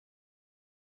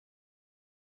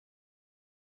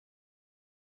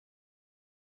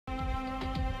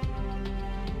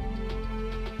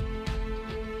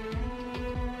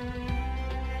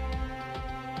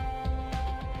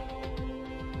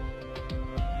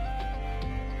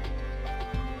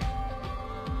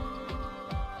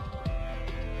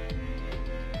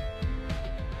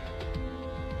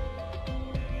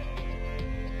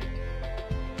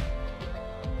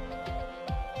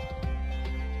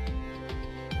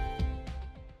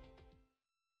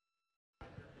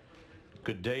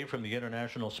Good day from the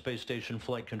International Space Station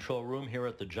Flight Control Room here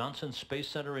at the Johnson Space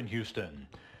Center in Houston.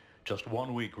 Just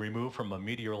 1 week removed from a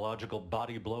meteorological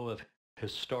body blow of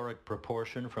historic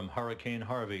proportion from Hurricane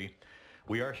Harvey,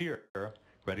 we are here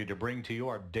ready to bring to you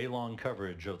our day-long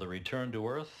coverage of the return to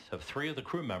Earth of 3 of the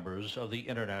crew members of the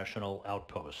International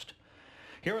Outpost.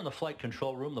 Here in the Flight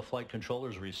Control Room, the flight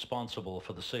controllers responsible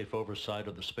for the safe oversight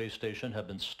of the space station have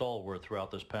been stalwart throughout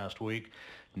this past week,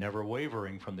 never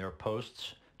wavering from their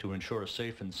posts to ensure a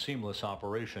safe and seamless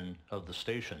operation of the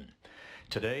station.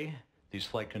 Today, these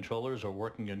flight controllers are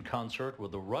working in concert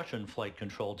with the Russian flight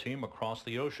control team across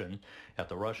the ocean at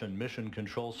the Russian Mission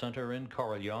Control Center in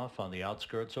Korolyov on the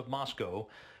outskirts of Moscow,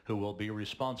 who will be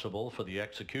responsible for the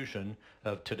execution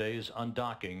of today's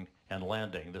undocking and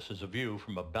landing. This is a view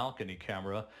from a balcony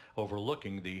camera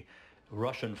overlooking the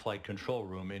Russian flight control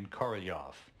room in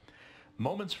Korolyov.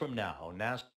 Moments from now,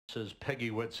 NASA's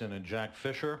Peggy Whitson and Jack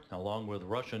Fischer, along with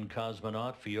Russian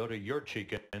cosmonaut Fyodor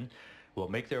Yurchikhin, will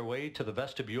make their way to the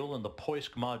vestibule in the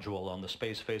Poisk module on the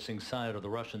space-facing side of the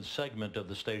Russian segment of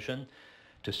the station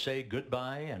to say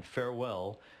goodbye and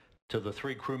farewell to the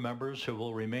 3 crew members who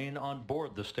will remain on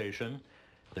board the station: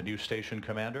 the new station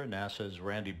commander, NASA's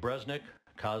Randy Bresnik,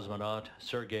 cosmonaut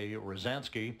Sergei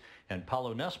Ryazanskiy, and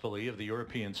Paolo Nespoli of the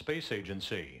European Space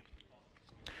Agency.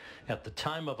 At the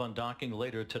time of undocking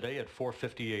later today at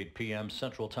 4:58 p.m.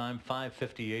 Central Time,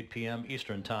 5:58 p.m.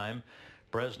 Eastern Time,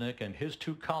 Bresnik and his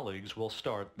 2 colleagues will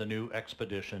start the new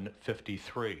Expedition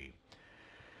 53.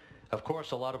 Of course,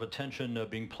 a lot of attention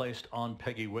being placed on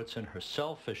Peggy Whitson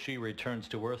herself as she returns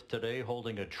to Earth today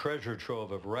holding a treasure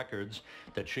trove of records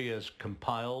that she has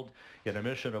compiled in a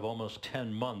mission of almost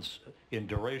 10 months in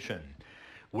duration.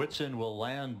 Whitson will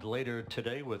land later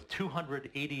today with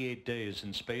 288 days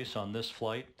in space on this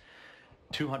flight,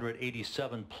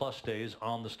 287 plus days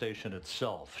on the station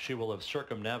itself. She will have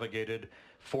circumnavigated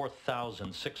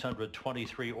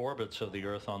 4,623 orbits of the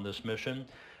Earth on this mission,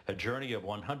 a journey of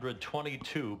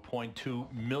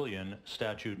 122.2 million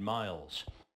statute miles.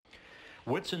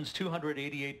 Whitson's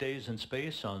 288 days in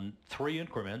space on 3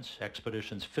 increments,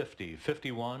 Expeditions 50,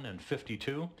 51, and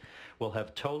 52, will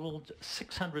have totaled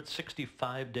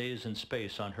 665 days in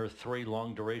space on her 3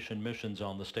 long-duration missions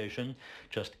on the station,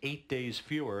 just 8 days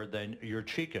fewer than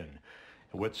Yurchikhin.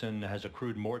 Whitson has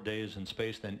accrued more days in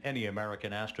space than any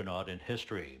American astronaut in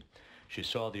history. She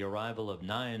saw the arrival of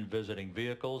 9 visiting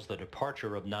vehicles, the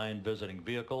departure of 9 visiting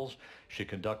vehicles. She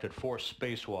conducted 4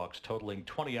 spacewalks, totaling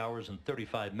 20 hours and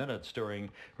 35 minutes during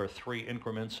her 3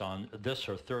 increments on this,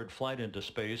 her 3rd flight into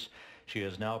space. She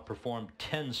has now performed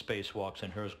 10 spacewalks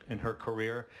in her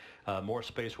career, more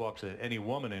spacewalks than any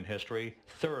woman in history,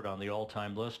 3rd on the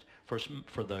all-time list for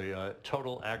the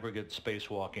total aggregate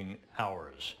spacewalking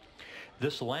hours.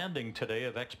 This landing today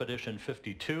of Expedition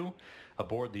 52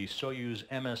 aboard the Soyuz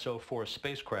MS-04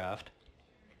 spacecraft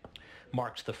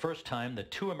marks the first time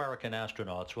that 2 American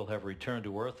astronauts will have returned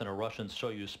to Earth in a Russian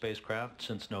Soyuz spacecraft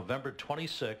since November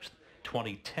 26,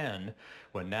 2010,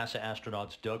 when NASA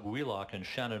astronauts Doug Wheelock and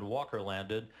Shannon Walker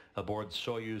landed aboard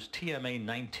Soyuz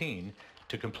TMA-19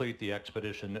 to complete the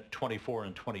Expedition 24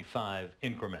 and 25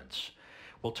 increments.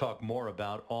 We'll talk more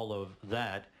about all of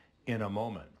that in a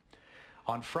moment.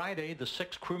 On Friday, the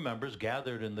 6 crew members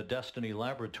gathered in the Destiny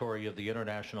Laboratory of the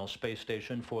International Space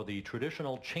Station for the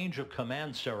traditional change of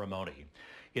command ceremony.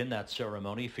 In that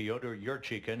ceremony, Fyodor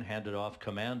Yurchikhin handed off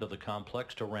command of the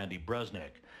complex to Randy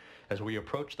Bresnik. As we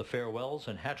approach the farewells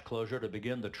and hatch closure to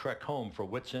begin the trek home for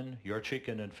Whitson,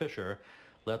 Yurchikhin, and Fischer,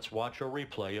 let's watch a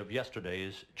replay of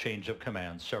yesterday's change of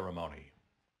command ceremony.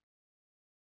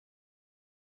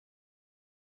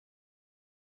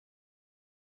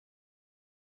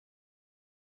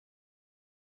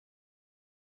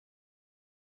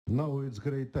 Now it's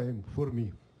great time for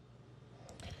me.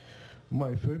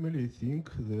 My family think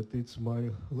that it's my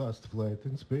last flight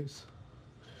in space.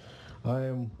 I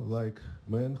am like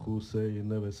men who say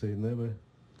never.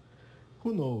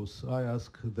 Who knows? I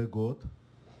ask the God,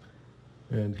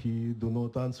 and he do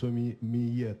not answer me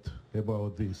yet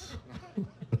about this.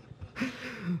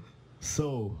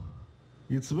 So,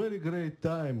 it's very great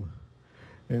time,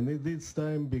 and this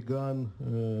time began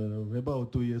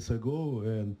about 2 years ago,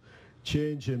 and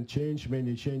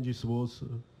many changes was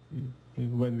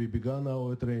when we began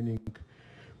our training,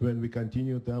 when we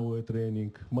continued our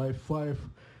training. My 5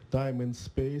 time in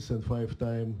space and 5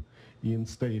 time in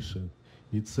station.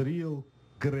 It's real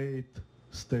great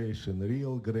station,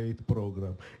 real great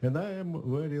program. And I am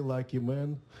very lucky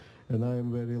man, and I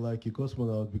am very lucky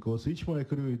cosmonaut, because each my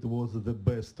crew, it was the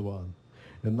best one.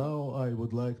 And now I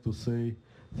would like to say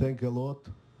thank a lot,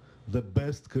 the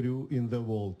best crew in the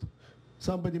world.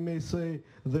 Somebody may say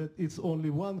that it's only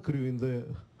one crew in the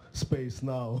space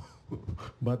now.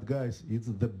 But guys, it's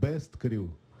the best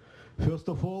crew. First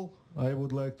of all, I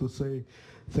would like to say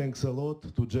thanks a lot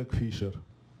to Jack Fischer.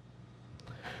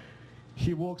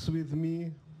 He works with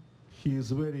me. He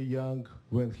is very young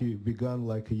when he began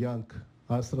like a young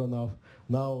astronaut.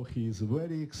 Now he is a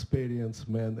very experienced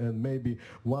man and maybe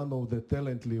one of the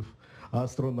talented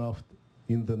astronauts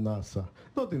in the NASA.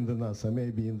 Not in the NASA,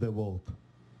 maybe in the world.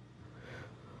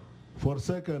 For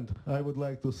second, I would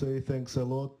like to say thanks a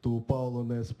lot to Paolo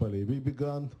Nespoli. We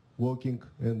began working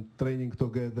and training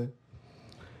together.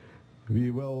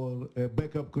 We were a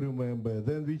backup crew member.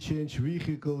 Then we changed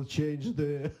vehicle, changed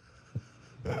the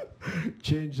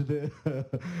change the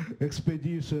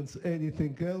expeditions,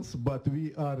 anything else, but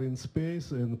we are in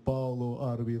space and Paolo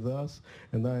are with us,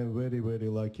 and I am very, very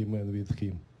lucky man with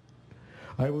him.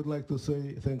 I would like to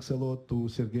say thanks a lot to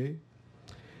Sergey,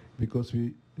 because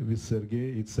with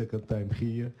Sergey, it's second time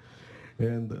here,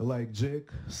 and like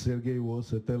Jack, Sergey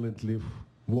was a talented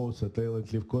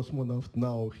cosmonaut.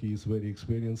 Now he is very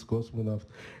experienced cosmonaut,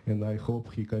 and I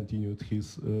hope he continued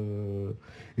his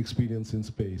experience in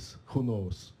space. Who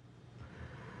knows?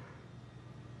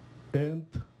 And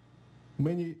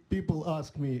many people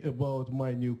ask me about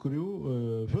my new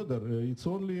crew. Further, it's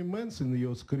only men in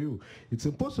your crew. It's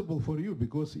impossible for you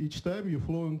because each time you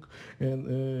flying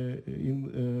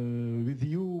and with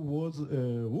you was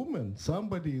a woman,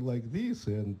 somebody like this.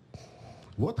 And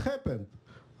what happened?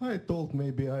 I thought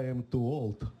maybe I am too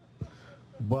old,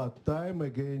 but time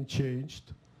again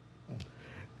changed,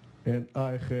 and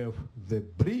I have the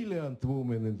brilliant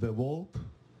woman in the world,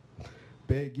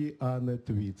 Peggy Annette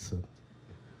Whitson,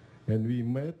 and we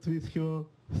met with her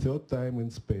third time in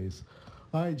space.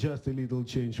 I just a little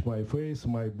changed my face,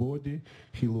 my body.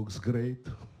 He looks great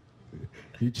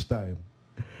each time.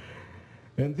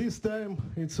 And this time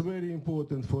it's very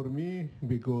important for me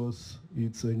because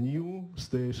it's a new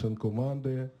station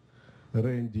commander,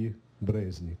 Randy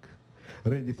Breznik.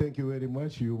 Randy, thank you very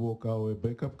much. You were our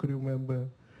backup crew member,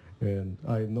 and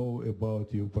I know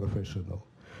about you professional.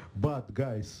 But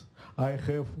guys, I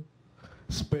have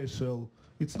special,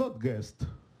 it's not guest,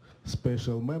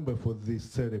 special member for this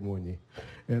ceremony.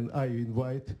 And I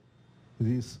invite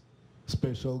this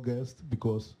special guest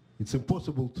because it's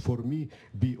impossible for me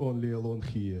be only alone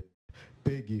here.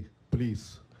 Peggy,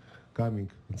 please, coming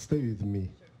and stay with me.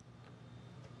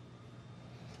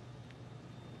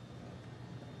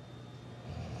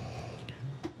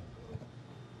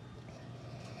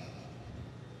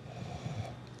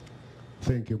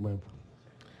 Thank you, ma'am.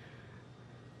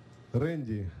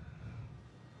 Randy,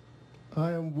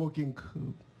 I am working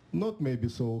not maybe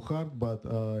so hard, but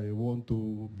I want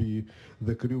to be,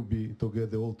 the crew be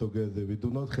together, all together. We do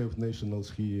not have nationals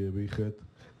here. We had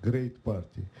great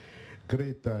party,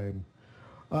 great time.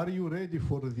 Are you ready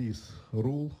for this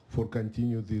rule, for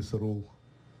continue this rule?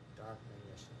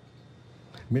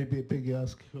 Maybe Peggy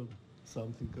ask her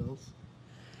something else?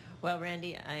 Well,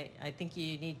 Randy, I think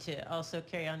you need to also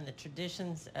carry on the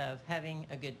traditions of having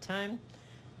a good time.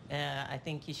 I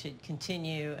think you should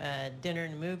continue dinner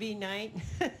and movie night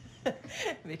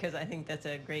because I think that's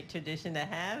a great tradition to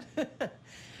have.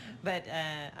 But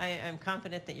I'm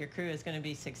confident that your crew is going to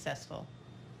be successful.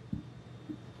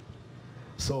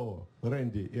 So,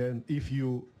 Randy, and if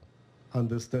you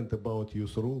understand about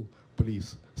use rule,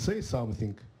 please say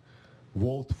something.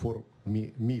 Vote for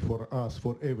me, for us,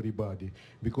 for everybody,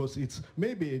 because it's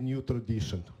maybe a new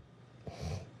tradition.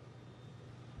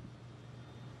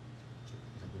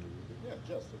 Yeah,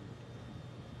 just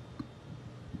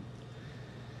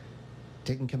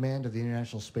Taking command of the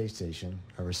International Space Station,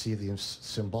 I receive the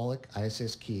symbolic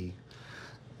ISS key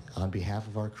on behalf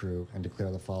of our crew and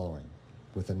declare the following.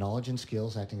 With the knowledge and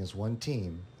skills acting as one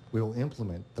team, we will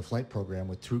implement the flight program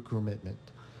with true commitment,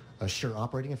 assure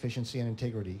operating efficiency and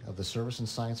integrity of the service and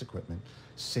science equipment,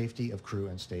 safety of crew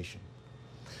and station.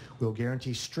 We will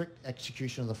guarantee strict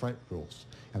execution of the flight rules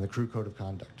and the crew code of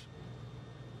conduct.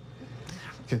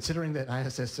 Considering that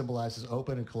ISS symbolizes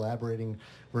open and collaborating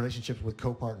relationships with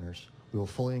co-partners, we will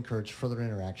fully encourage further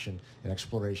interaction in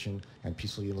exploration and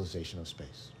peaceful utilization of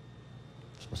space.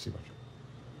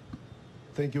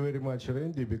 Thank you very much,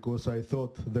 Randy, because I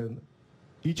thought then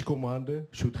each commander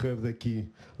should have the key,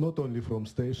 not only from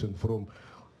station, from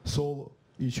soul,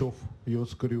 each of your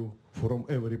crew, from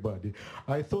everybody.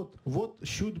 I thought, what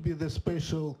should be the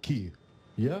special key,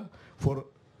 yeah, for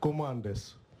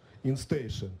commanders in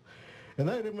station? And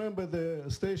I remember the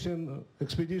station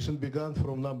expedition began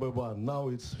from number 1. Now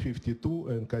it's 52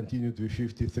 and continued with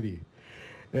 53.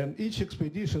 And each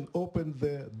expedition opened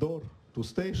the door to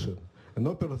station and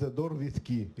opened the door with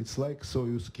key. It's like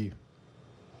Soyuz key.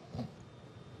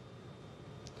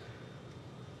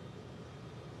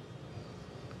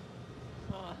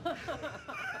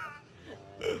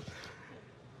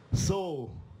 So,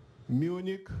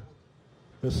 Munich,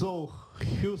 so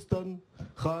Houston,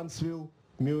 Huntsville,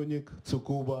 Munich,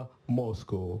 Tsukuba,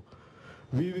 Moscow.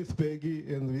 We with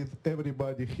Peggy and with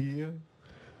everybody here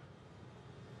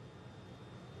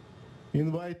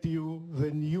invite you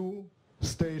the new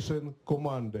station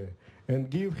commander and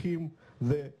give him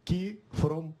the key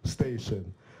from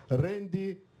station.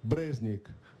 Randy Breznik,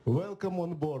 welcome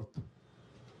on board.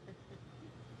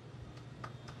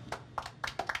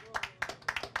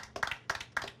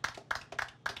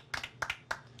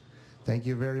 Thank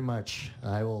you very much.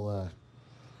 I will,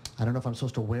 I don't know if I'm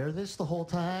supposed to wear this the whole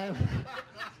time.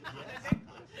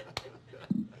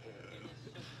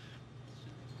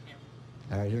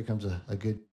 All right, here comes a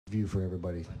good view for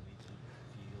everybody.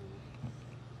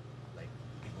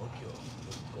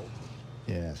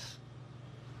 Yes.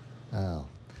 Oh.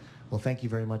 Well, thank you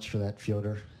very much for that,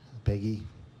 Fyodor, Peggy,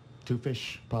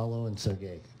 Two-Fish, Paulo, and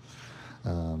Sergei.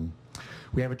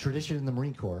 We have a tradition in the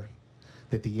Marine Corps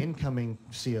that the incoming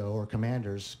CO or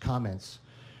commander's comments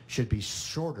should be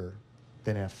shorter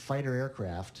than a fighter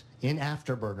aircraft in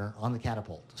afterburner on the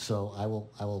catapult. So I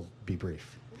will be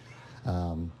brief.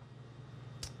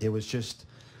 It was just,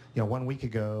 1 week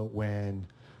ago when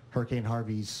Hurricane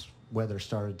Harvey's weather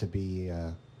started to be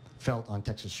felt on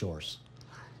Texas shores.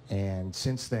 And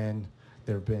since then,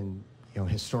 there have been,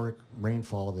 historic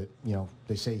rainfall that,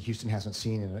 they say Houston hasn't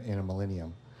seen in a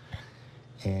millennium.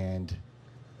 And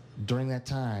during that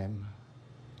time,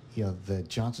 the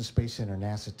Johnson Space Center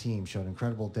NASA team showed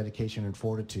incredible dedication and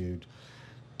fortitude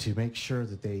to make sure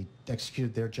that they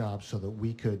executed their job so that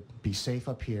we could be safe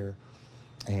up here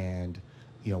and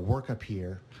work up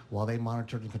here while they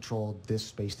monitored and controlled this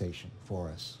space station for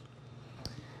us.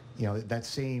 That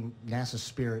same NASA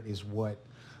spirit is what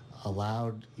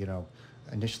allowed,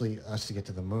 initially us to get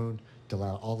to the moon, to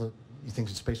allow all the things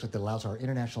in space that allows our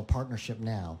international partnership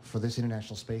now for this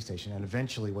International Space Station, and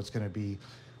eventually what's going to be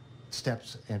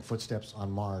steps and footsteps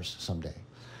on Mars someday.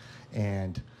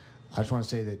 And I just want to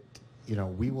say that,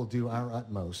 we will do our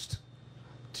utmost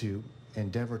to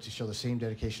endeavor to show the same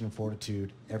dedication and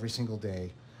fortitude every single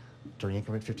day during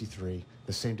Increment 53,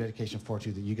 the same dedication and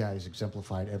fortitude that you guys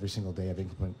exemplified every single day of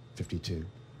Increment 52.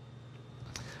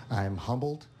 I am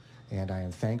humbled and I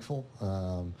am thankful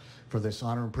for this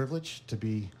honor and privilege to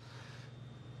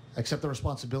accept the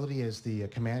responsibility as the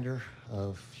commander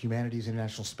of humanity's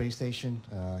International Space Station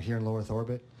here in low Earth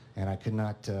orbit, and I could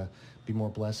not be more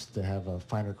blessed to have a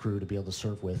finer crew to be able to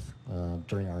serve with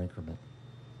during our increment.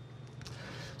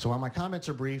 So while my comments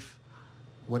are brief,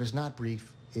 what is not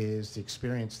brief is the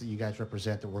experience that you guys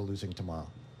represent that we're losing tomorrow.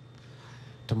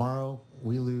 Tomorrow,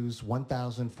 we lose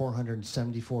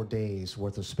 1,474 days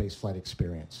worth of spaceflight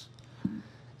experience.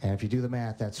 And if you do the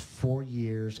math, that's 4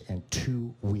 years and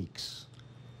 2 weeks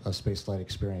of spaceflight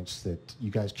experience that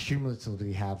you guys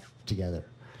cumulatively have together.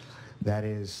 That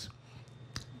is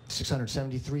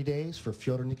 673 days for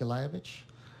Fyodor Nikolaevich.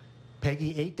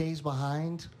 Peggy, 8 days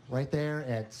behind, right there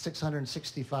at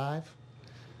 665.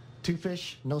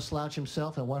 Two-Fish, no slouch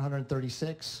himself at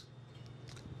 136.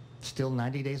 Still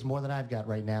 90 days more than I've got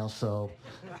right now, so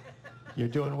you're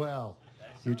doing well.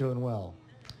 You're doing well.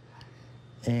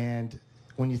 And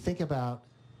when you think about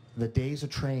the days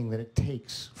of training that it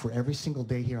takes for every single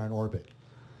day here on orbit,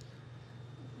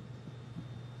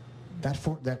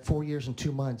 that 4 years and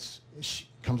 2 months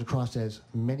comes across as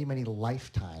many, many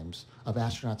lifetimes of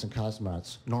astronauts and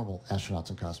cosmonauts, normal astronauts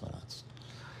and cosmonauts.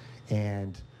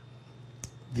 And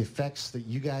the effects that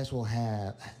you guys will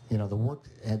have, the work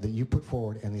that you put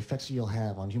forward and the effects that you'll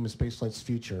have on human spaceflight's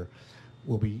future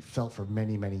will be felt for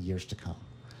many, many years to come.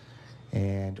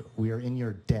 And we are in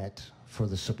your debt for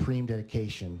the supreme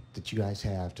dedication that you guys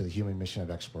have to the human mission of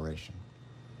exploration.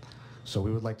 So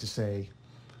we would like to say,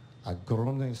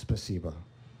 огромное спасибо,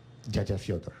 дядя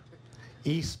Fyodor.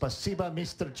 И спасибо,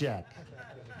 Mr. Jack.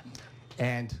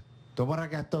 And domo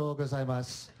arigatou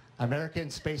gozaimasu, American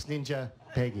Space Ninja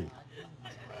Peggy.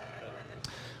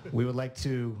 We would like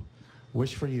to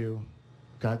wish for you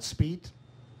Godspeed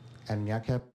and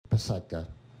Myaka Pasaka.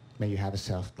 May you have a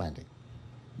soft landing.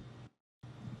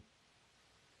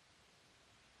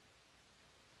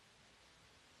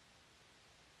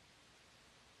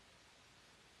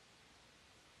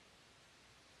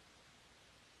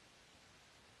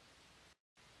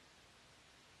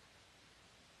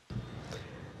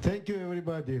 Thank you,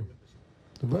 everybody.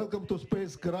 Welcome to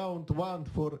Space Ground 1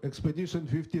 for Expedition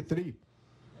 53.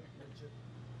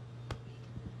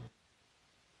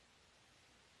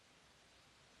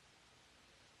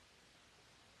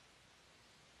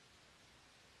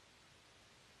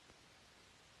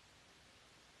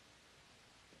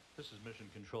 This is Mission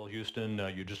Control Houston.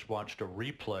 You just watched a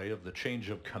replay of the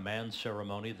change of command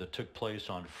ceremony that took place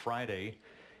on Friday,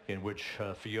 in which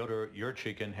Fyodor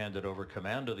Yurchikhin handed over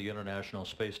command of the International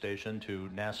Space Station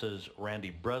to NASA's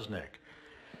Randy Bresnik.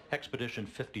 Expedition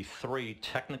 53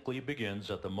 technically begins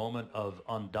at the moment of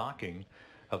undocking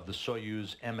of the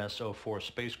Soyuz MS-04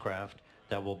 spacecraft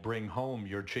that will bring home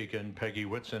Yurchikhin, Peggy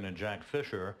Whitson, and Jack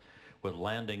Fischer, with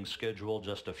landing scheduled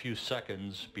just a few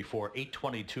seconds before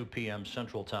 8:22 p.m.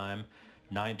 Central Time,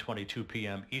 9:22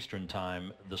 p.m. Eastern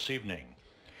Time this evening.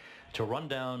 To run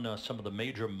down some of the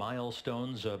major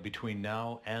milestones between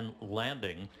now and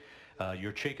landing,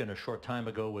 Yurchikhin a short time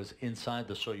ago was inside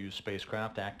the Soyuz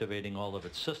spacecraft, activating all of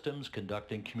its systems,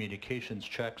 conducting communications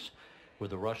checks with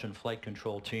the Russian flight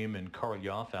control team in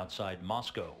Korolyov outside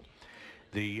Moscow.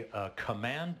 The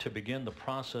command to begin the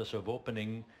process of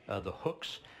opening the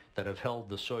hooks that have held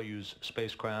the Soyuz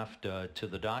spacecraft to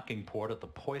the docking port at the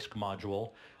Poisk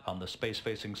module on the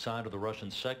space-facing side of the Russian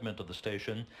segment of the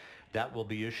station. That will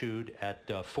be issued at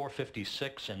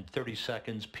 4:56 and 30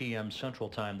 seconds p.m. Central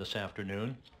Time this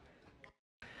afternoon.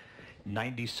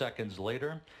 90 seconds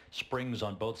later, springs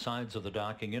on both sides of the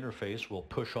docking interface will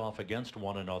push off against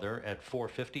one another at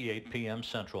 4:58 p.m.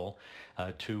 Central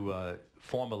to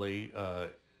formally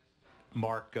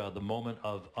mark the moment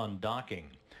of undocking.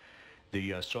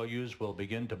 The Soyuz will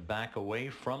begin to back away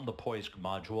from the Poisk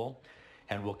module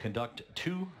and will conduct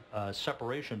two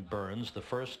separation burns, the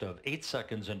first of 8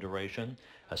 seconds in duration,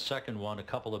 a second one a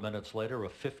couple of minutes later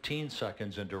of 15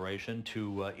 seconds in duration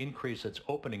to increase its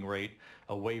opening rate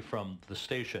away from the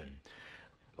station.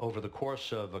 Over the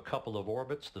course of a couple of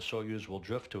orbits, the Soyuz will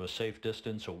drift to a safe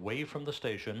distance away from the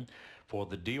station for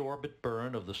the deorbit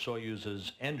burn of the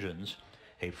Soyuz's engines,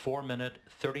 a 4-minute,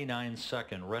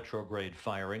 39-second retrograde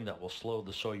firing that will slow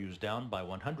the Soyuz down by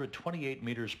 128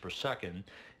 meters per second,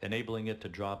 enabling it to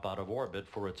drop out of orbit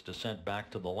for its descent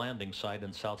back to the landing site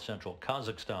in south-central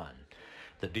Kazakhstan.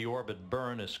 The deorbit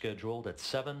burn is scheduled at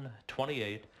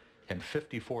 7:28 and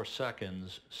 54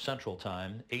 seconds Central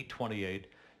Time, 8:28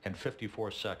 and 54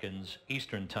 seconds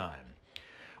Eastern Time.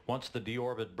 Once the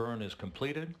deorbit burn is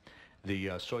completed, the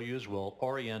Soyuz will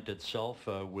orient itself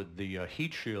with the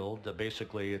heat shield.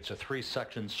 Basically, it's a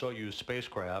 3-section Soyuz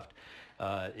spacecraft.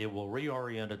 It will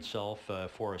reorient itself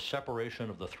for a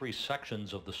separation of the 3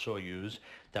 sections of the Soyuz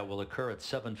that will occur at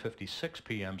 7:56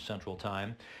 p.m. Central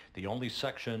Time. The only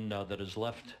section that is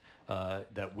left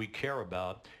that we care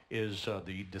about is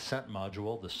the descent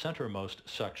module, the centermost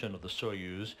section of the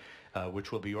Soyuz,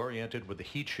 which will be oriented with the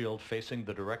heat shield facing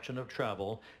the direction of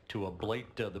travel to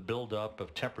ablate the buildup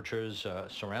of temperatures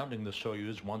surrounding the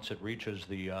Soyuz once it reaches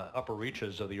the upper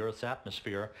reaches of the Earth's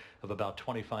atmosphere of about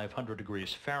 2,500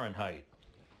 degrees Fahrenheit.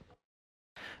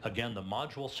 Again, the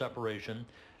module separation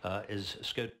is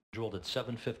scheduled at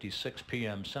 7:56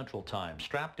 p.m. Central Time.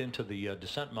 Strapped into the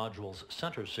descent module's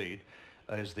center seat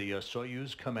is the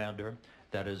Soyuz commander,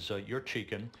 that is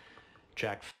Yurchikhin.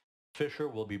 Jack Fischer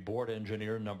will be board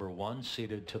engineer number 1,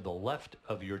 seated to the left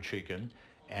of Yurchikhin,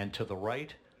 and to the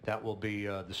right, that will be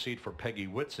the seat for Peggy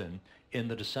Whitson in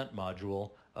the descent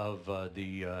module of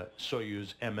the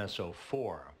Soyuz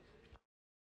MS-04.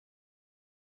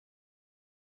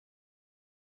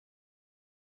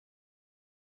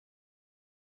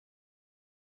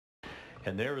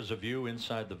 And there is a view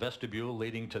inside the vestibule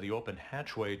leading to the open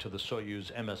hatchway to the Soyuz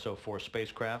MS-04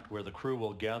 spacecraft, where the crew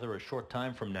will gather a short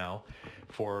time from now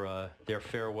for their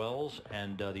farewells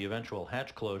and the eventual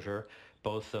hatch closure,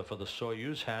 both for the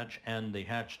Soyuz hatch and the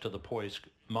hatch to the Poisk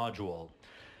module.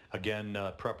 Again,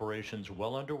 preparations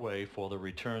well underway for the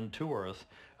return to Earth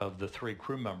of the 3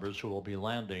 crew members who will be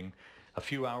landing a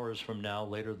few hours from now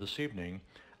later this evening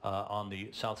on the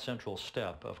south-central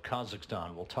steppe of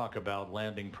Kazakhstan. We'll talk about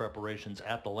landing preparations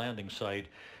at the landing site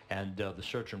and the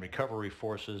search and recovery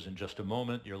forces in just a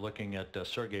moment. You're looking at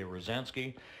Sergei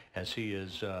Rosansky as he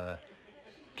is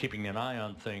keeping an eye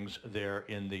on things there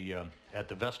in the at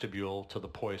the vestibule to the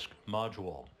Poisk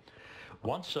module.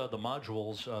 Once the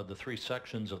modules, the 3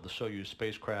 sections of the Soyuz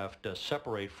spacecraft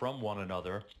separate from one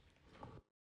another,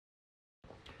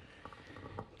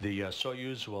 the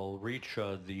Soyuz will reach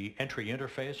the entry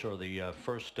interface, or the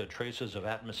first traces of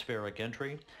atmospheric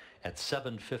entry, at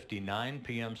 7:59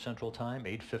 p.m. Central Time,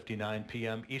 8:59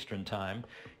 p.m. Eastern Time.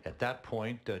 At that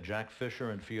point, Jack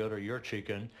Fischer and Fyodor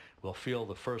Yurchikhin will feel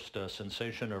the first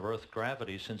sensation of Earth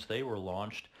gravity since they were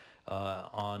launched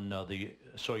on the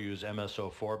Soyuz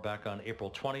MS-04 back on April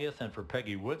 20th, and for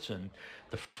Peggy Whitson,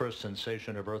 the first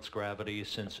sensation of Earth's gravity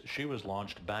since she was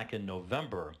launched back in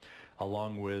November,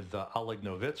 along with Oleg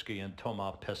Novitsky and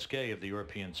Thomas Pesquet of the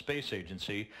European Space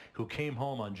Agency, who came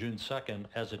home on June 2nd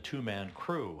as a 2-man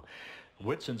crew.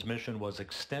 Whitson's mission was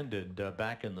extended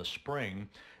back in the spring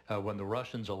when the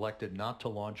Russians elected not to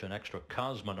launch an extra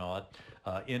cosmonaut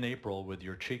in April with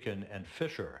Yurchikhin and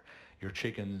Fischer.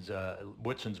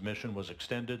 Whitson's mission was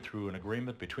extended through an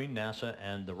agreement between NASA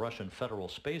and the Russian Federal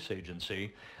Space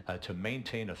Agency to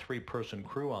maintain a 3-person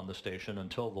crew on the station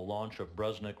until the launch of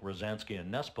Brezhnev, Rosansky,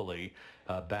 and Nespoli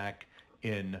back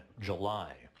in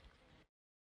July.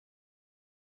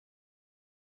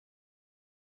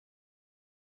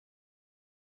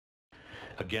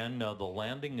 Again, the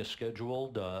landing is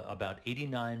scheduled about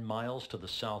 89 miles to the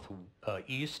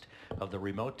southeast of the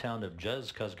remote town of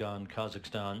Zhezkazgan,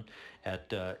 Kazakhstan at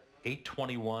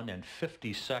 8:21 and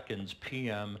 50 seconds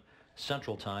p.m.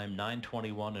 Central Time,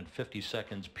 9:21 and 50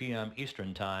 seconds p.m.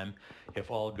 Eastern Time, if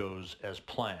all goes as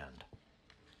planned.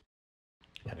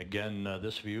 And again,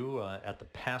 this view at the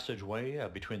passageway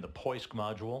between the Poisk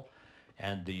module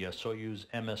and the Soyuz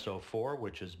MS-04,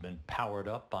 which has been powered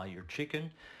up by Yurchikhin,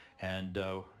 and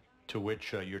to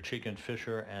which Yurchikhin,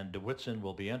 Fischer, and Whitson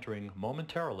will be entering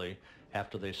momentarily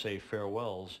after they say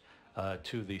farewells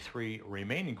to the 3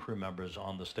 remaining crew members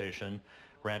on the station,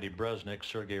 Randy Brezhnev,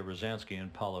 Sergei Rosansky,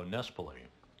 and Paulo Nespoli.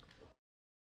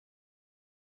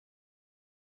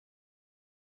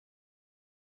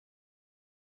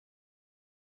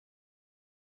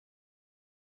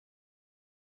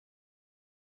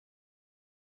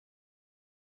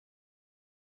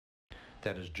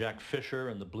 That is Jack Fischer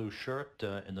in the blue shirt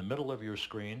in the middle of your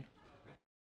screen.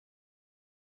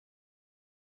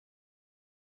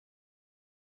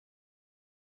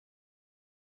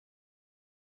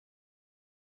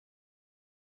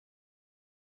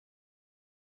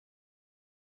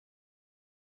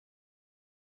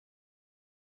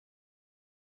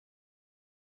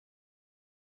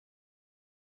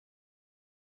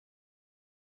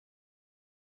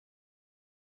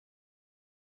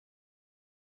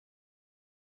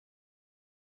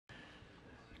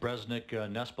 Brezhnev,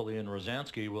 Nespoli, and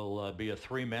Rosansky will be a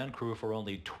 3-man crew for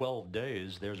only 12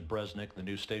 days. There's Brezhnev, the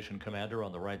new station commander,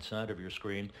 on the right side of your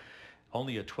screen.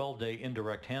 Only a 12-day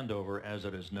indirect handover, as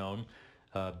it is known,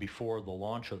 before the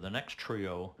launch of the next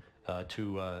trio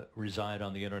to reside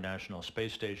on the International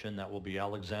Space Station. That will be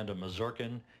Alexander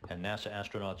Mazurkin and NASA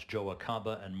astronauts Joe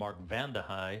Acaba and Mark Vande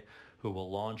Hei, who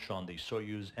will launch on the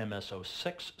Soyuz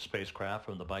MS-06 spacecraft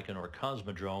from the Baikonur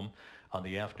Cosmodrome on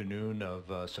the afternoon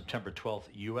of September 12th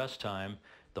U.S. time,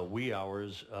 the wee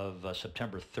hours of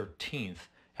September 13th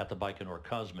at the Baikonur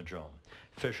Cosmodrome.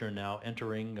 Fischer now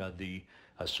entering the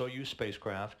Soyuz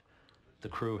spacecraft, the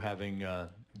crew having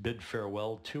bid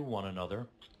farewell to one another.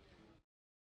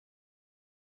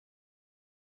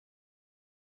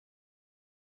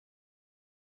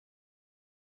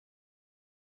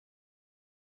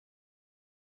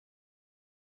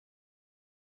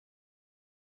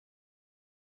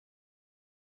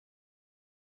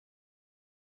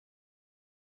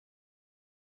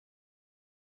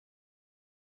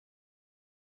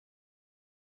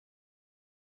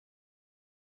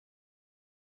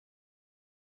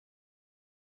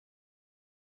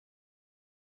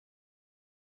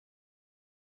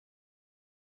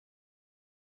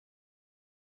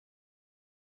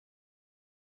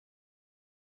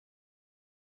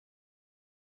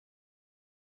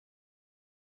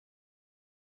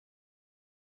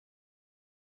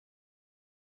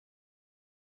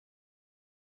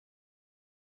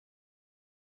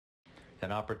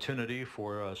 An opportunity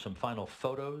for some final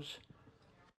photos.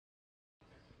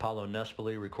 Paulo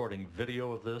Nespoli recording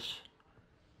video of this.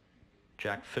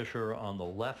 Jack Fischer on the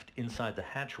left inside the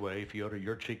hatchway, Fyodor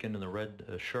Yurchikhin in the red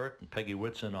shirt, and Peggy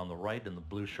Whitson on the right in the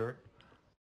blue shirt.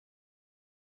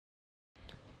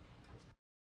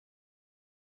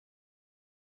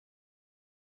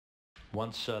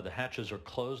 Once the hatches are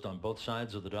closed on both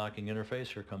sides of the docking interface,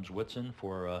 here comes Whitson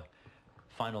for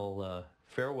final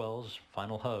farewells,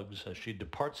 final hugs as she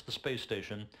departs the space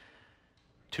station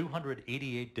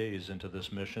 288 days into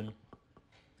this mission.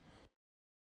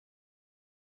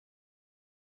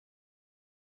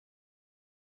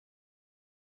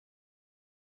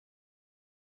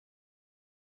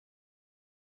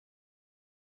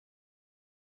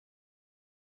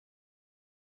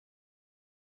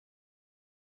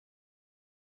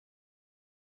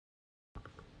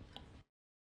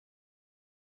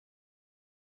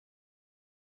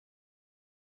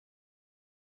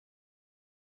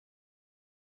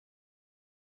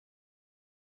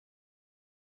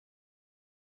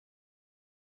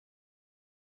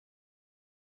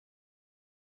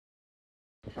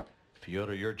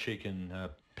 Fyodor Yurchikhin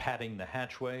patting the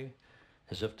hatchway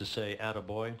as if to say,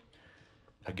 attaboy.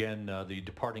 Again, the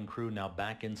departing crew now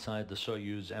back inside the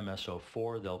Soyuz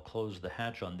MS-04. They'll close the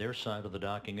hatch on their side of the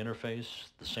docking interface.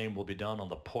 The same will be done on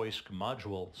the Poisk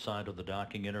module side of the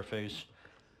docking interface.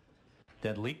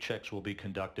 Then leak checks will be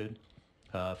conducted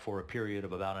for a period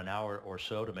of about an hour or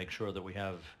so to make sure that we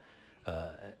have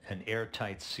an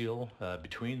airtight seal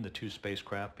between the two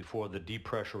spacecraft before the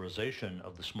depressurization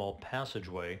of the small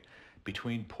passageway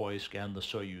between Poisk and the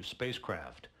Soyuz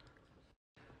spacecraft.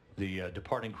 The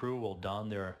departing crew will don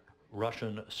their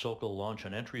Russian Sokol launch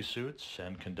and entry suits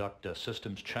and conduct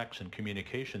systems checks and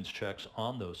communications checks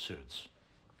on those suits.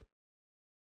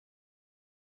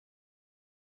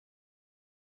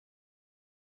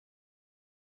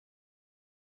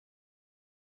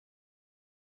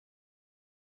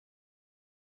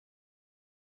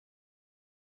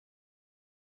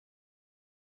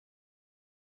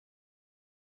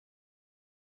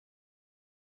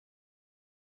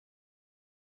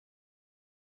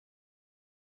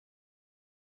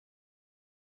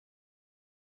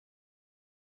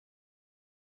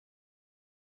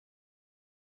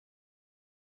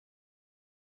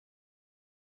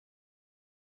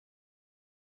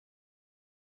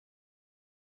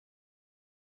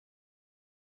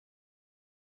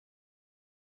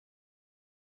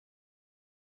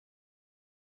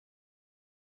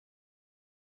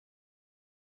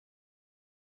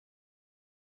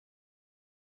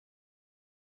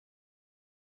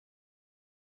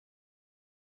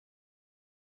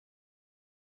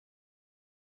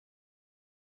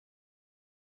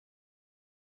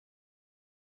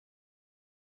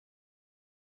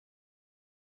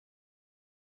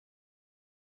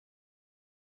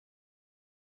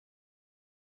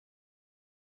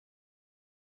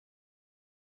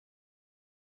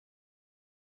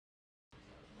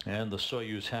 And the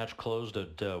Soyuz hatch closed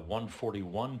at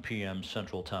 1:41 p.m.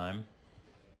 Central Time.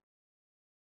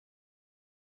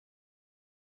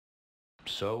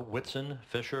 So Whitson,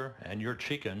 Fischer, and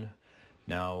Yurchikhin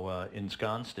now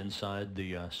ensconced inside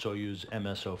the Soyuz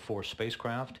MS-04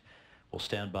 spacecraft will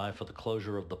stand by for the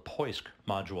closure of the Poisk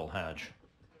module hatch.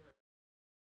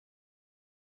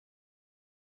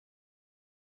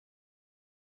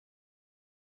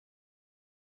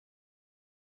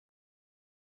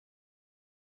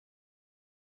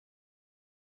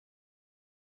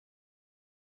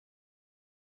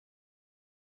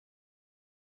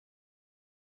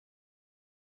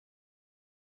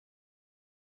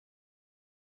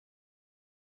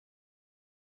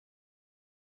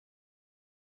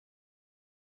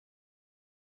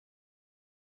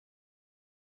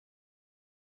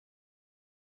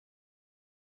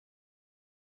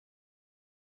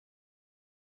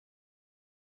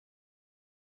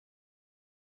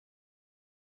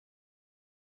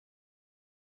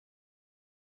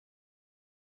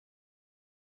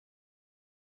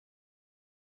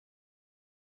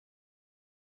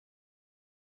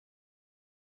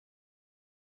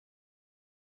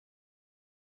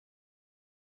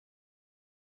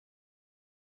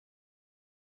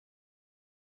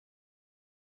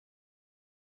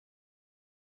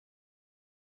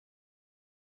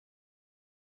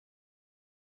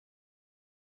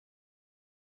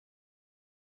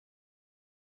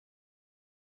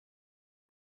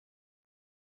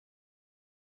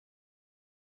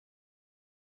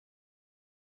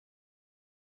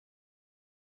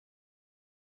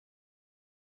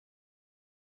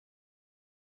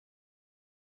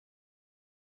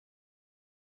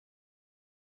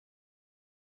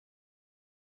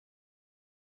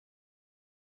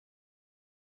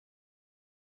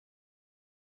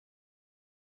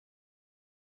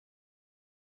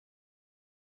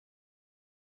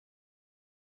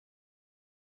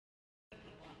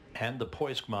 And the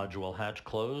Poisk module hatch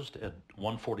closed at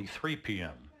 1:43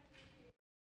 p.m.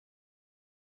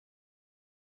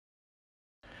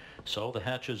 So the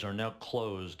hatches are now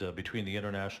closed between the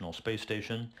International Space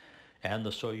Station and the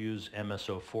Soyuz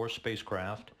MS-04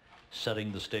 spacecraft,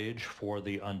 setting the stage for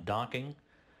the undocking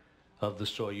of the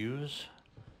Soyuz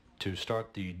to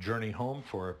start the journey home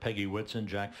for Peggy Whitson,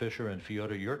 Jack Fischer, and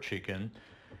Fyodor Yurchikhin.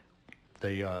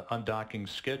 The undocking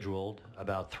scheduled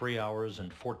about 3 hours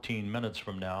and 14 minutes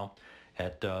from now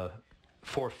at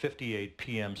 4:58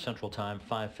 p.m. Central Time,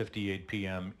 5:58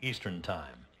 p.m. Eastern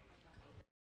Time.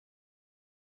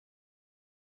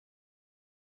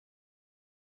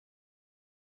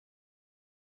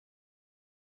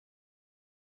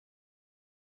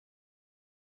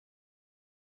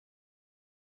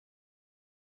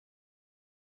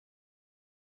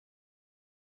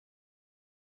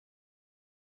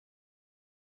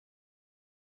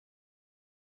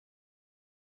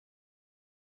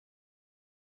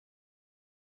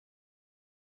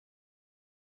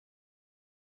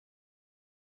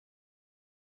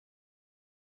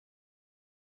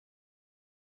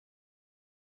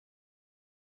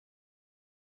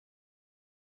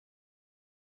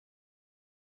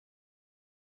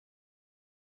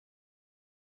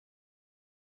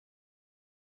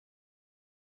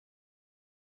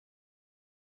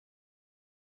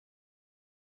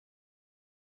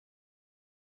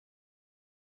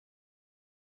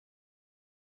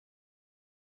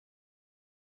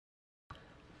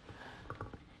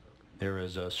 There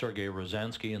is Sergei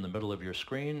Rosansky in the middle of your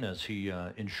screen as he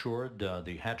ensured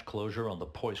the hatch closure on the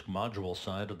Poisk module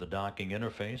side of the docking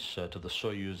interface to the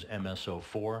Soyuz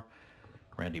MS-04.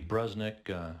 Randy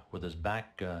Bresnik with his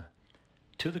back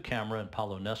to the camera, and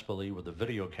Paolo Nespoli with the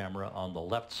video camera on the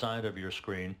left side of your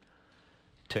screen,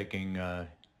 taking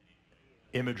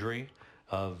imagery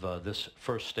of this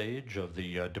first stage of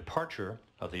the departure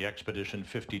of the Expedition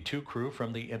 52 crew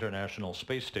from the International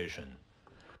Space Station.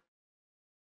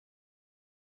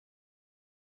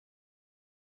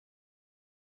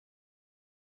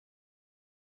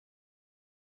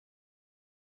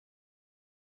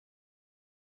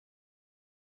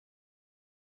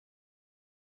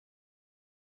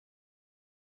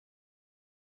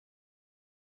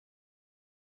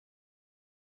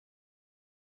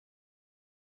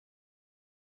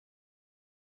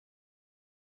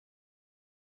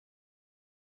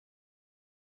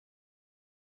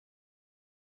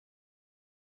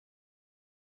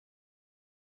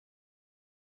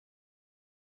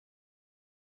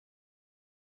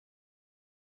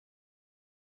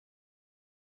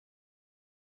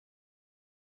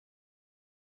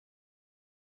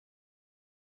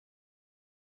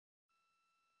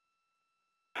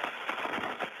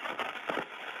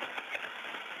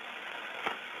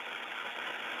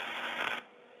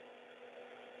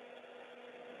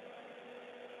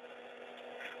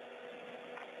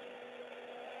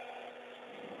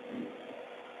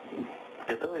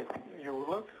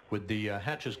 With the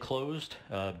hatches closed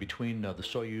between the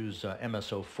Soyuz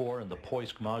MS-04 and the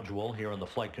Poisk module here in the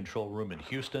flight control room in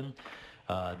Houston,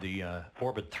 the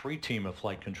Orbit 3 team of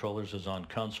flight controllers is on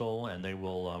console, and they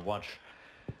will watch,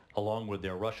 along with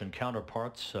their Russian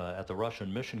counterparts at the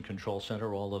Russian Mission Control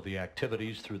Center, all of the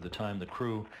activities through the time the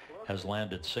crew has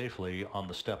landed safely on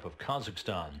the steppe of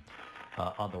Kazakhstan.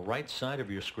 On the right side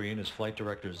of your screen is Flight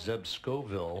Director Zeb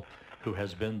Scoville, who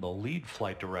has been the lead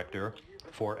flight director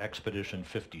for Expedition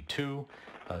 52,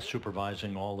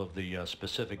 supervising all of the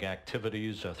specific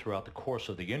activities throughout the course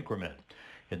of the increment.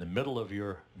 In the middle of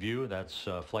your view, that's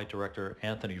Flight Director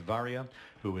Anthony Varia,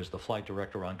 who is the flight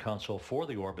director on console for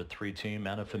the Orbit 3 team,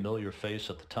 and a familiar face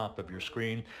at the top of your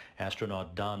screen,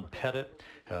 astronaut Don Pettit,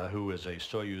 who is a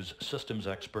Soyuz systems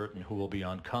expert and who will be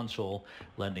on console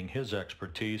lending his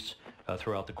expertise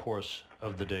throughout the course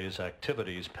of the day's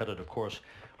activities. Pettit, of course,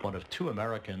 one of two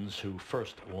Americans who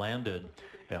first landed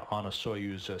on a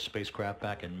Soyuz spacecraft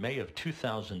back in May of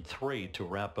 2003 to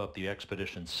wrap up the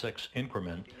Expedition 6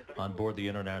 increment on board the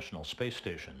International Space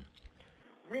Station.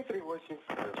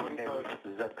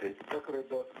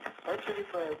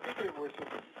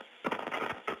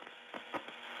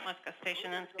 Moscow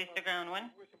Station and Space to Ground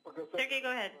 1. Sergey, go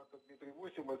ahead.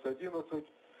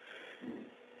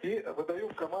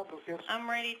 I'm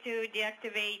ready to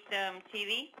deactivate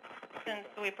TV, since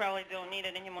we probably don't need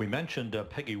it anymore. We mentioned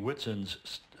Peggy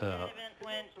Whitson's event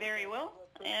went very well,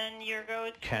 and your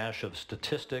go cache of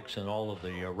statistics and all of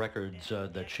the records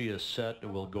that she has set.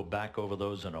 We'll go back over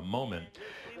those in a moment.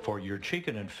 For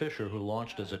Yurchikhin and Fischer, who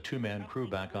launched as a two-man crew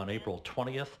back on April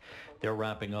 20th, they're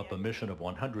wrapping up a mission of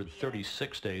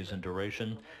 136 days in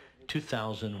duration,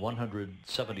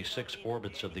 2,176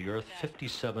 orbits of the Earth,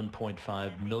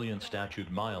 57.5 million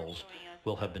statute miles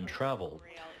will have been traveled.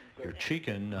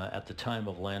 Yurchikhin, at the time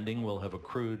of landing, will have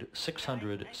accrued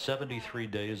 673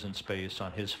 days in space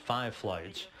on his 5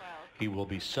 flights. He will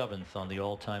be 7th on the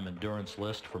all-time endurance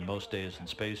list for most days in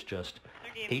space, just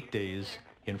 8 days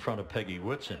in front of Peggy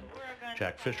Whitson.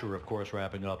 Jack Fischer, of course,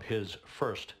 wrapping up his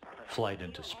first flight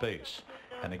into space.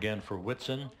 And again, for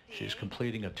Whitson, she's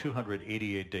completing a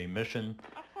 288-day mission,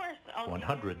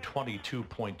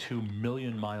 122.2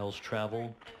 million miles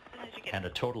traveled, and a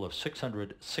total of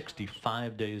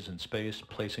 665 days in space,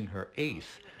 placing her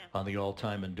 8th on the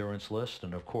all-time endurance list.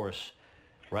 And of course,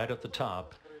 right at the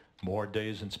top, more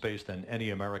days in space than any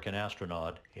American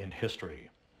astronaut in history.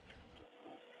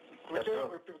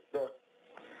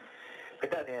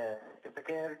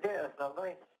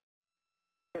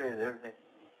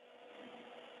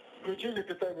 Включили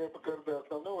питание по КРД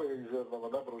основного и резервного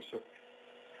на брусе.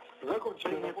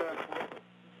 Закончили работу.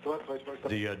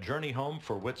 The journey home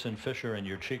for Whitson, Fischer, and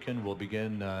Yurchikhin will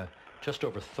begin just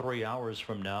over 3 hours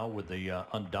from now with the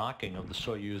undocking of the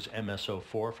Soyuz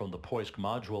MS-04 from the Poisk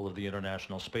module of the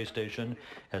International Space Station.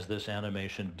 As this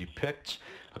animation depicts,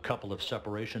 a couple of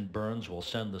separation burns will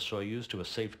send the Soyuz to a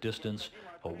safe distance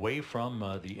away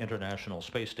from the International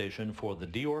Space Station for the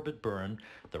deorbit burn,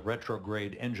 the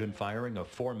retrograde engine firing of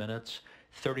 4 minutes,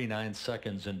 39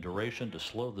 seconds in duration to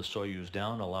slow the Soyuz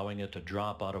down, allowing it to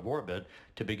drop out of orbit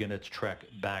to begin its trek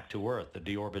back to Earth. The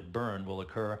deorbit burn will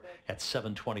occur at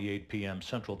 7:28 p.m.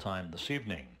 Central Time this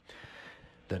evening.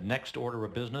 The next order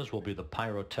of business will be the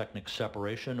pyrotechnic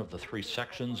separation of the three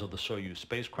sections of the Soyuz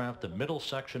spacecraft. The middle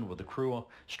section, with the crew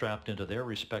strapped into their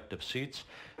respective seats,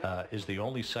 is the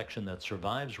only section that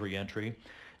survives re-entry.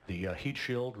 The heat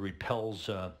shield repels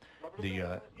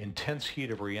the intense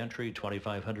heat of re-entry,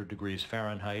 2,500 degrees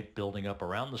Fahrenheit, building up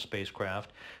around the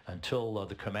spacecraft until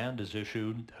the command is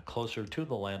issued closer to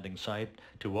the landing site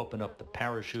to open up the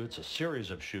parachutes, a series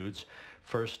of chutes.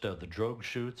 First, the drogue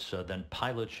chutes, then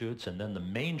pilot chutes, and then the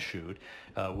main chute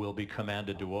will be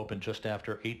commanded to open just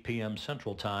after 8 p.m.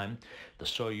 Central Time. The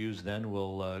Soyuz then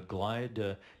will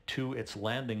glide to its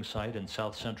landing site in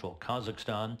south-central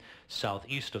Kazakhstan,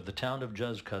 southeast of the town of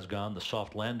Yurchikhin, the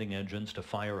soft landing engines to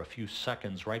fire a few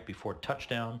seconds right before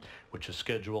touchdown, which is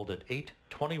scheduled at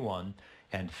 8:21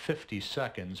 and 50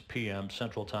 seconds p.m.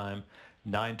 Central Time,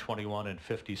 9:21 and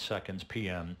 50 seconds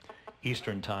p.m.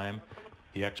 Eastern Time.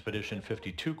 The Expedition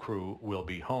 52 crew will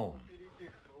be home.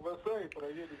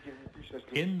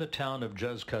 In the town of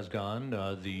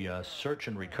Yurchikhin, the search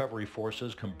and recovery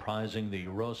forces comprising the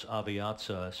Rosaviat's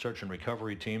search and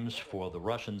recovery teams for the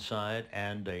Russian side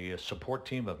and a support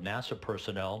team of NASA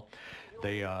personnel,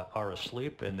 they are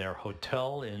asleep in their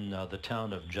hotel in the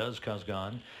town of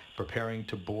Yurchikhin, preparing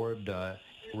to board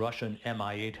Russian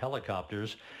Mi-8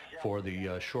 helicopters for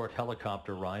the short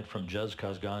helicopter ride from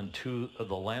Yurchikhin to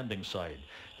the landing site.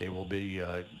 They will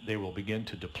begin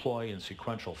to deploy in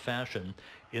sequential fashion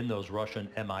in those Russian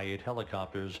Mi-8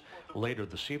 helicopters later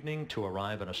this evening to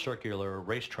arrive in a circular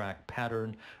racetrack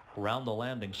pattern around the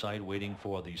landing site, waiting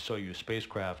for the Soyuz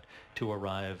spacecraft to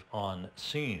arrive on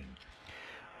scene.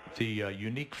 The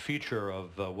unique feature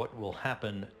of what will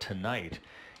happen tonight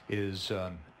is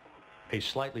a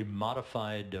slightly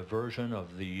modified version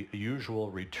of the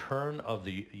usual return of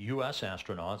the U.S.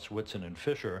 astronauts, Whitson and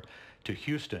Fischer, to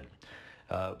Houston.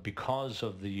 Because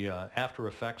of the after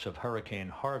effects of Hurricane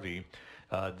Harvey,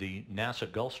 the NASA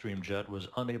Gulfstream jet was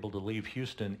unable to leave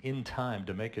Houston in time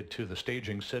to make it to the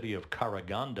staging city of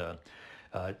Karaganda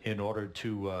in order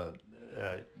to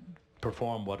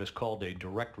perform what is called a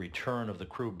direct return of the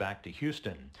crew back to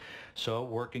Houston. So,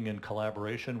 working in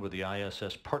collaboration with the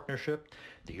ISS partnership,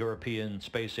 the European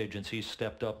Space Agency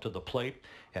stepped up to the plate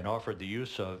and offered the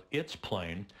use of its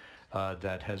plane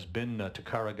that has been to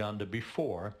Karaganda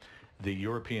before. The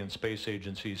European Space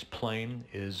Agency's plane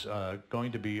is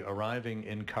going to be arriving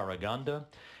in Karaganda.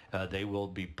 They will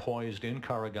be poised in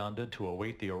Karaganda to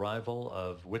await the arrival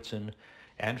of Whitson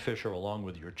and Fischer, along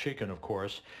with Yurchikhin, of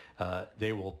course.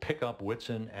 They will pick up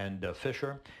Whitson and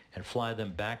Fischer and fly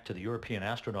them back to the European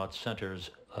Astronaut Center's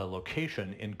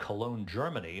location in Cologne,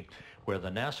 Germany, where the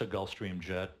NASA Gulfstream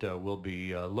jet will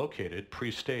be located,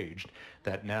 pre-staged.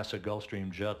 That NASA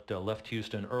Gulfstream jet left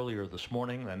Houston earlier this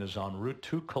morning and is en route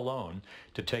to Cologne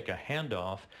to take a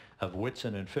handoff of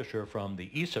Whitson and Fischer from the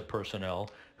ESA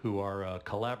personnel who are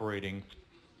collaborating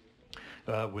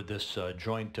with this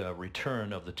joint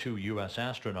return of the two U.S.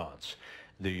 astronauts.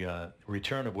 The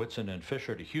return of Whitson and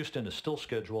Fischer to Houston is still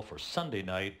scheduled for Sunday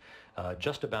night,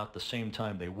 just about the same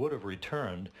time they would have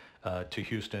returned to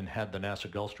Houston had the NASA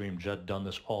Gulfstream jet done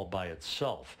this all by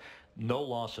itself. No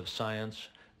loss of science,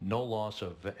 no loss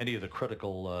of any of the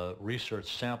critical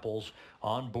research samples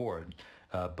on board,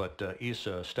 but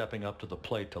ESA stepping up to the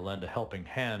plate to lend a helping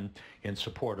hand in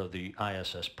support of the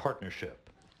ISS partnership.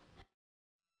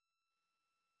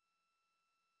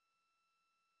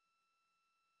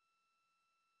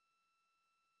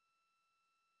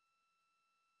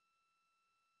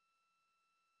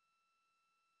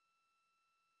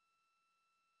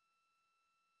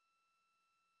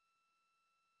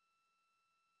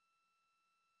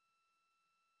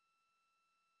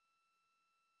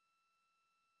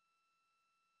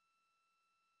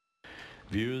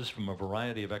 Views from a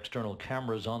variety of external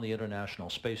cameras on the International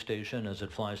Space Station as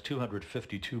it flies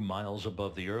 252 miles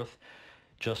above the Earth,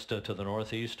 just to the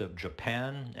northeast of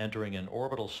Japan, entering an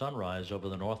orbital sunrise over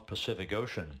the North Pacific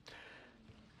Ocean.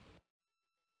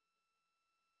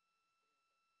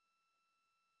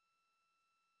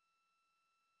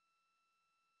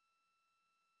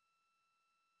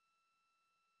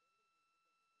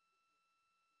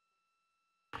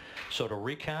 So to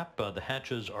recap, the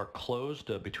hatches are closed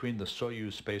between the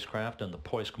Soyuz spacecraft and the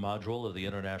Poisk module of the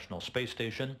International Space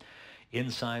Station.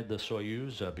 Inside the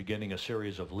Soyuz, beginning a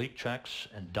series of leak checks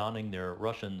and donning their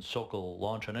Russian Sokol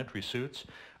launch and entry suits,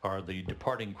 are the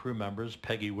departing crew members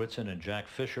Peggy Whitson and Jack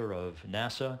Fischer of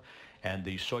NASA, and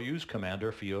the Soyuz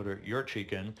commander Fyodor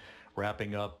Yurchikhin,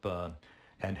 wrapping up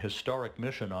an historic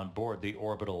mission on board the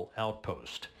orbital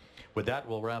outpost. With that,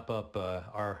 we'll wrap up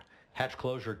our hatch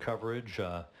closure coverage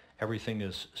Everything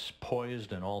is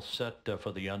poised and all set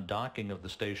for the undocking of the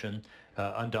station,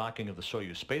 undocking of the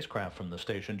Soyuz spacecraft from the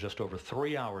station just over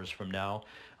 3 hours from now.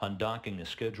 Undocking is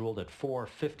scheduled at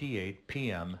 4:58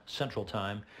 p.m. Central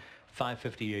Time,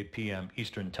 5:58 p.m.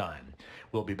 Eastern Time.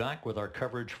 We'll be back with our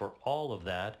coverage for all of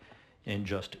that in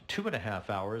just 2.5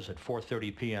 hours at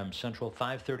 4:30 p.m. Central,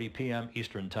 5:30 p.m.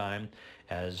 Eastern Time,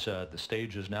 as the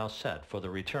stage is now set for the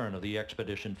return of the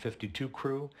Expedition 52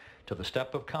 crew to the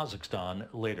steppe of Kazakhstan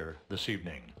later this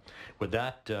evening. With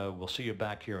that, we'll see you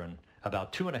back here in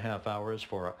about 2.5 hours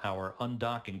for our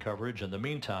undocking coverage. In the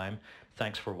meantime,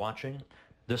 thanks for watching.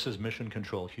 This is Mission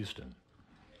Control Houston.